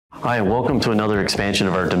Hi, and welcome to another expansion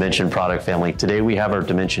of our Dimension product family. Today we have our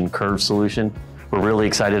Dimension Curve solution. We're really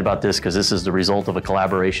excited about this because this is the result of a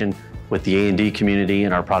collaboration with the A&D community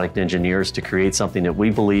and our product engineers to create something that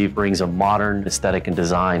we believe brings a modern aesthetic and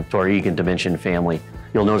design to our Egan Dimension family.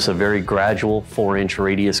 You'll notice a very gradual 4-inch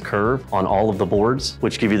radius curve on all of the boards,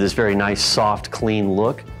 which give you this very nice, soft, clean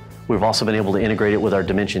look. We've also been able to integrate it with our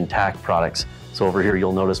Dimension Tack products. So over here,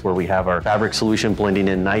 you'll notice where we have our fabric solution blending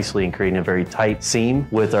in nicely and creating a very tight seam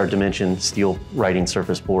with our Dimension steel writing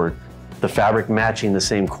surface board. The fabric matching the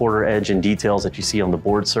same quarter edge and details that you see on the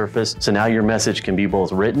board surface. So now your message can be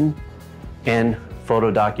both written and photo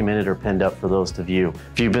documented or penned up for those to view.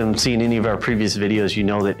 If you've been seeing any of our previous videos, you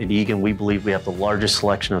know that at Egan, we believe we have the largest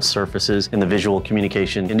selection of surfaces in the visual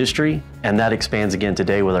communication industry, and that expands again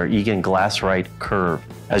today with our Egan Glass-Rite Curve.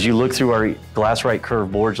 As you look through our Glass-Rite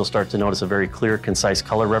Curve boards, you'll start to notice a very clear, concise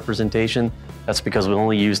color representation. That's because we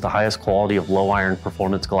only use the highest quality of low iron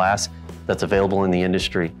performance glass that's available in the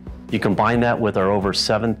industry. You combine that with our over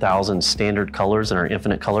 7,000 standard colors in our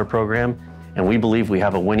Infinite Color program, and we believe we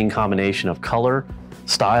have a winning combination of color,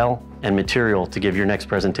 style, and material to give your next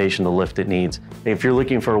presentation the lift it needs. If you're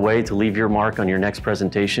looking for a way to leave your mark on your next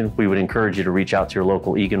presentation, we would encourage you to reach out to your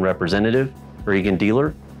local Egan representative or Egan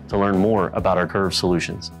dealer to learn more about our curve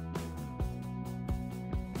solutions.